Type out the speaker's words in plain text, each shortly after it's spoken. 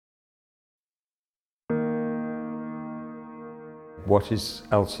What is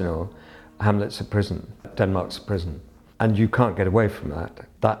Elsinore? Hamlet's a prison. Denmark's a prison. And you can't get away from that.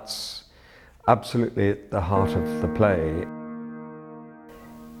 That's absolutely at the heart of the play.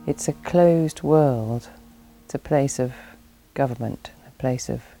 It's a closed world. It's a place of government, a place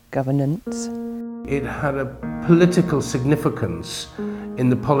of governance. It had a political significance in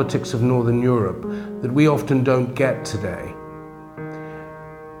the politics of Northern Europe that we often don't get today.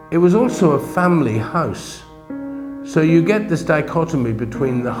 It was also a family house. So you get this dichotomy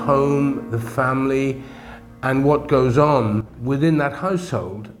between the home, the family, and what goes on within that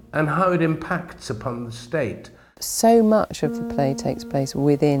household and how it impacts upon the state. So much of the play takes place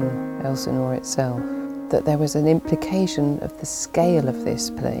within Elsinore itself that there was an implication of the scale of this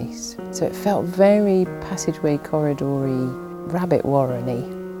place. So it felt very passageway corridory, rabbit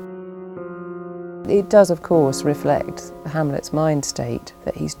warren-y. It does, of course, reflect Hamlet's mind state,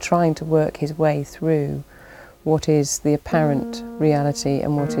 that he's trying to work his way through what is the apparent reality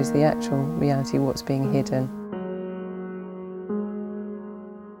and what is the actual reality, what's being hidden.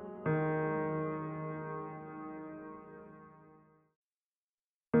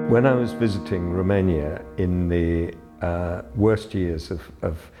 When I was visiting Romania in the worst years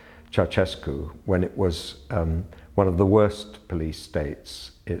of Ceausescu, when it was one of the worst police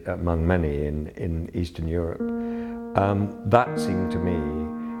states among many in Eastern Europe, that seemed to me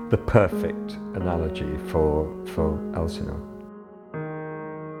the perfect analogy for Elsinore.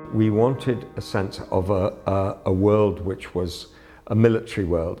 We wanted a sense of a world which was a military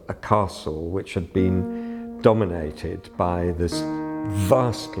world, a castle which had been dominated by this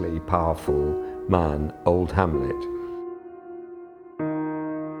vastly powerful man, old Hamlet.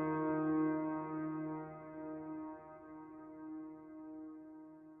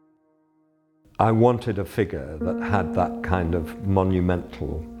 I wanted a figure that had that kind of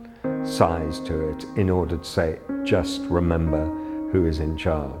monumental size to it in order to say, just remember who is in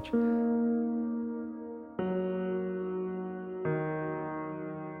charge.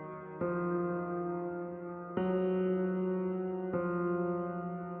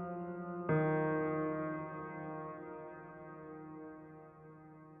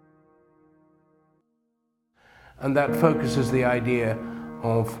 And that focuses the idea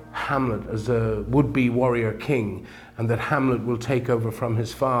of Hamlet as a would-be warrior king, and that Hamlet will take over from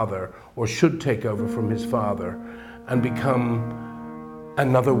his father, or should take over from his father, and become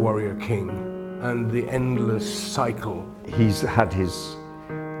another warrior king, and the endless cycle. He's had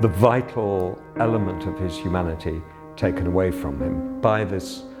the vital element of his humanity taken away from him by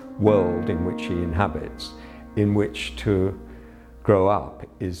this world in which he inhabits, in which to grow up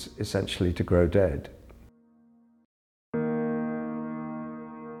is essentially to grow dead.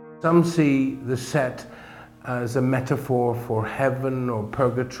 Some see the set as a metaphor for heaven or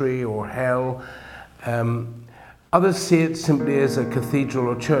purgatory or hell. Others see it simply as a cathedral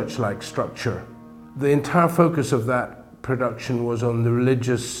or church-like structure. The entire focus of that production was on the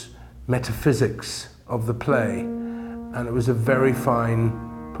religious metaphysics of the play, and it was a very fine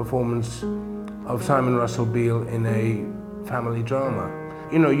performance of Simon Russell Beale in a family drama.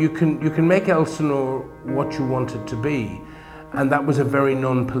 You know, you can make Elsinore what you want it to be, and that was a very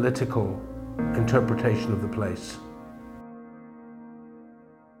non-political interpretation of the place.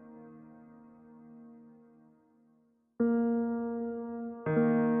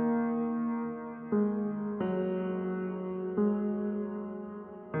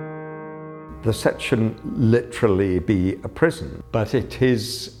 The set shouldn't literally be a prison, but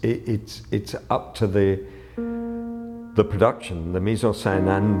it's up to the production, the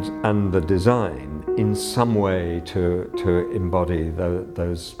mise-en-scène and the design in some way to embody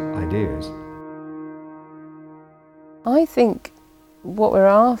those ideas. I think what we're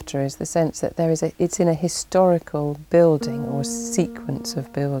after is the sense that it's in a historical building or sequence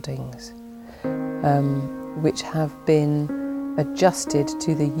of buildings which have been adjusted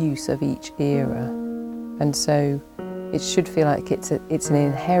to the use of each era, and so it should feel like it's an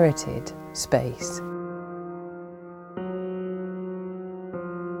inherited space.